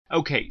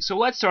Okay, so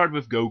let's start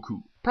with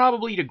Goku.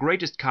 Probably the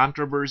greatest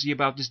controversy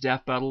about this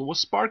death battle was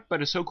sparked by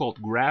the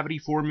so-called gravity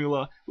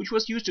formula, which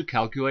was used to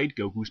calculate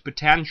Goku's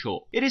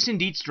potential. It is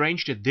indeed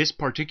strange that this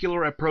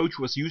particular approach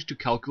was used to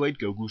calculate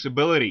Goku's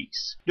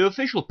abilities. The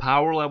official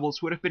power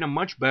levels would have been a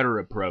much better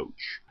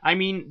approach. I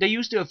mean, they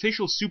used the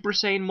official Super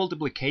Saiyan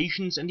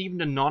multiplications and even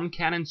the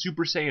non-canon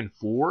Super Saiyan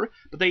 4,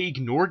 but they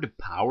ignored the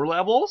power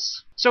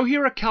levels? So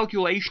here a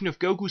calculation of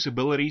Goku's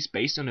abilities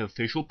based on the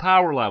official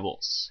power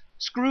levels.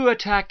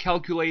 Screwattack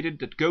calculated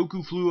that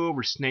Goku flew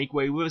over Snake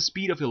Way with a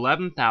speed of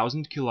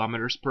 11,000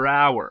 km per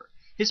hour.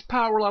 His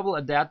power level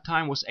at that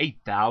time was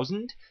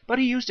 8,000, but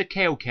he used a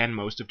Kaioken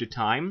most of the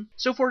time,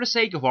 so for the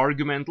sake of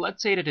argument,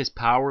 let's say that his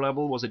power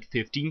level was at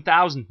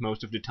 15,000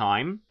 most of the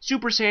time.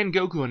 Super Saiyan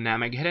Goku and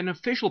Namek had an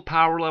official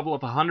power level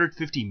of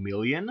 150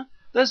 million,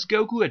 thus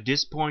Goku at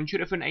this point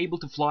should have been able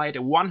to fly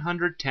at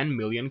 110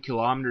 million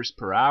km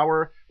per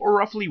hour, or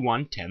roughly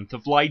 1/10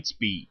 of light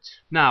speed.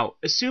 Now,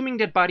 assuming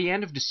that by the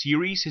end of the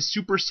series his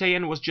Super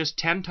Saiyan was just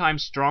 10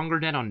 times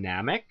stronger than on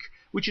Namek,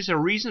 which is a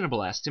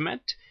reasonable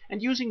estimate,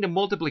 and using the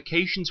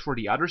multiplications for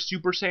the other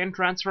Super Saiyan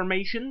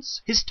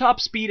transformations, his top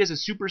speed as a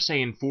Super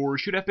Saiyan 4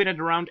 should have been at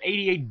around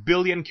 88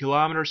 billion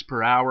km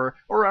per hour,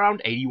 or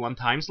around 81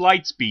 times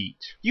light speed.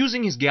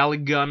 Using his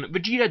Gallic gun,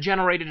 Vegeta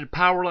generated a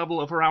power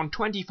level of around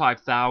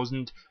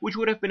 25,000, which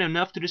would have been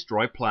enough to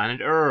destroy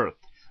planet Earth.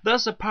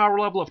 Thus, a power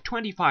level of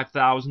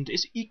 25,000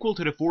 is equal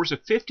to the force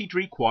of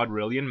 53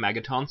 quadrillion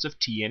megatons of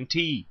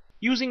TNT.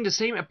 Using the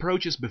same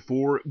approach as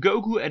before,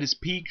 Goku at his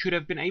peak should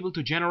have been able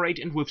to generate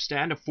and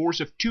withstand a force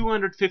of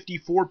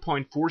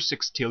 254.4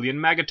 sextillion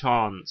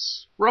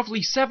megatons,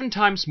 roughly 7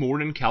 times more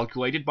than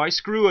calculated by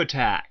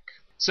Screwattack.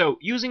 So,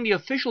 using the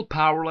official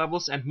power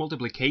levels and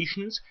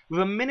multiplications,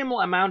 with a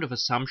minimal amount of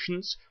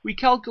assumptions, we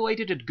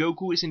calculated that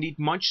Goku is indeed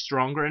much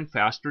stronger and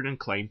faster than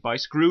claimed by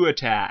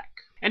Screwattack.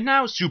 And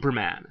now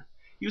Superman.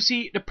 You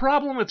see, the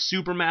problem with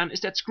Superman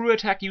is that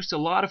Screwattack used a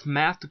lot of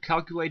math to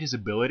calculate his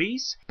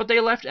abilities, but they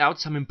left out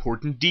some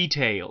important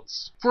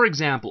details. For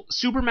example,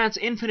 Superman's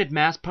infinite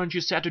mass punch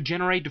is said to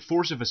generate the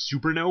force of a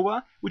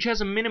supernova, which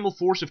has a minimal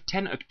force of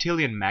 10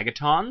 octillion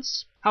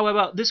megatons.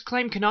 However, this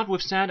claim cannot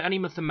withstand any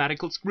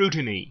mathematical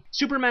scrutiny.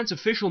 Superman's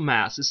official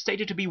mass is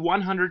stated to be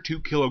 102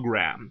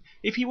 kg.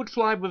 If he would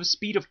fly with a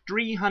speed of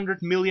 300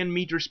 million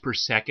meters per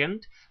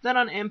second, then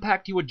on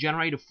impact he would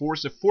generate a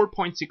force of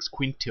 4.6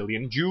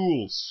 quintillion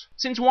joules.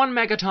 Since 1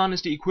 megaton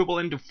is the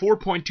equivalent of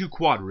 4.2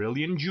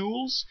 quadrillion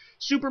joules,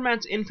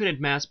 Superman's infinite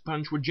mass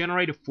punch would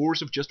generate a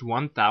force of just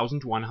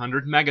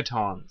 1,100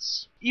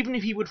 megatons. Even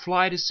if he would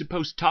fly at his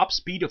supposed top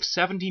speed of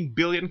 17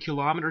 billion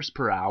km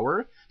per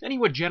hour, then he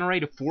would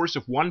generate a force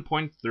of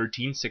 1.13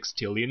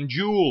 sextillion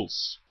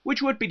joules,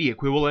 which would be the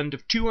equivalent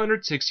of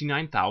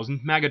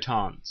 269,000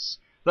 megatons.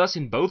 Thus,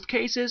 in both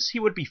cases, he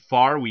would be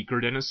far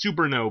weaker than a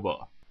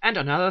supernova. And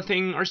another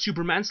thing are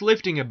Superman's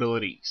lifting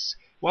abilities.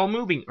 While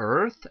moving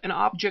Earth, an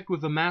object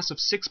with a mass of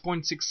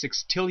 6.6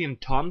 sextillion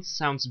tons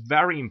sounds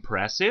very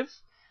impressive.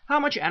 How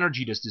much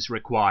energy does this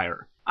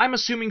require? I'm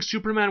assuming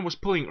Superman was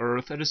pulling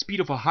Earth at a speed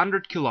of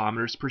 100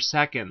 km per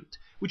second,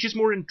 which is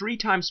more than 3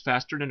 times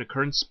faster than the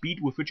current speed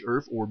with which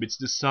Earth orbits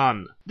the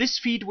Sun. This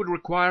feat would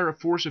require a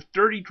force of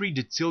 33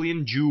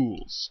 decillion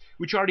joules,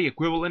 which are the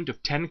equivalent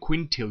of 10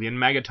 quintillion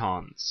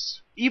megatons.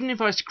 Even if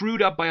I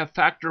screwed up by a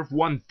factor of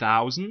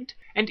 1,000,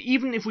 and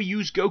even if we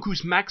use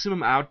Goku's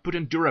maximum output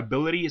and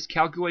durability as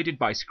calculated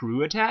by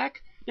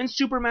Screwattack, then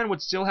Superman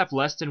would still have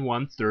less than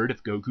 1/3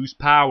 of Goku's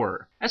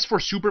power. As for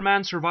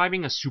Superman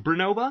surviving a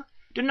supernova,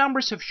 the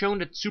numbers have shown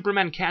that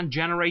Superman can't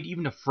generate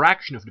even a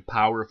fraction of the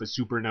power of a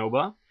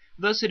supernova,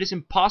 thus it is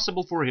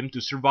impossible for him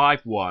to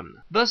survive one.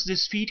 Thus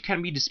this feat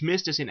can be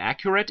dismissed as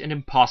inaccurate and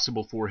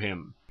impossible for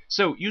him.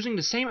 So, using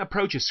the same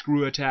approach as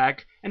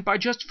Screwattack, and by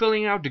just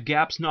filling out the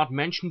gaps not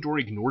mentioned or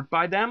ignored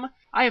by them,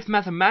 I have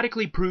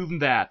mathematically proven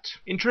that,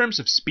 in terms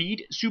of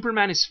speed,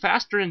 Superman is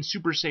faster than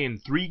Super Saiyan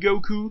 3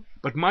 Goku,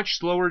 but much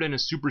slower than a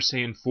Super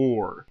Saiyan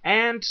 4.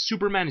 And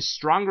Superman is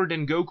stronger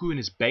than Goku in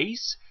his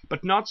base,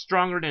 but not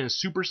stronger than a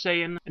Super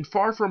Saiyan, and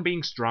far from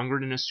being stronger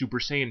than a Super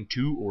Saiyan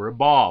 2 or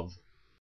above.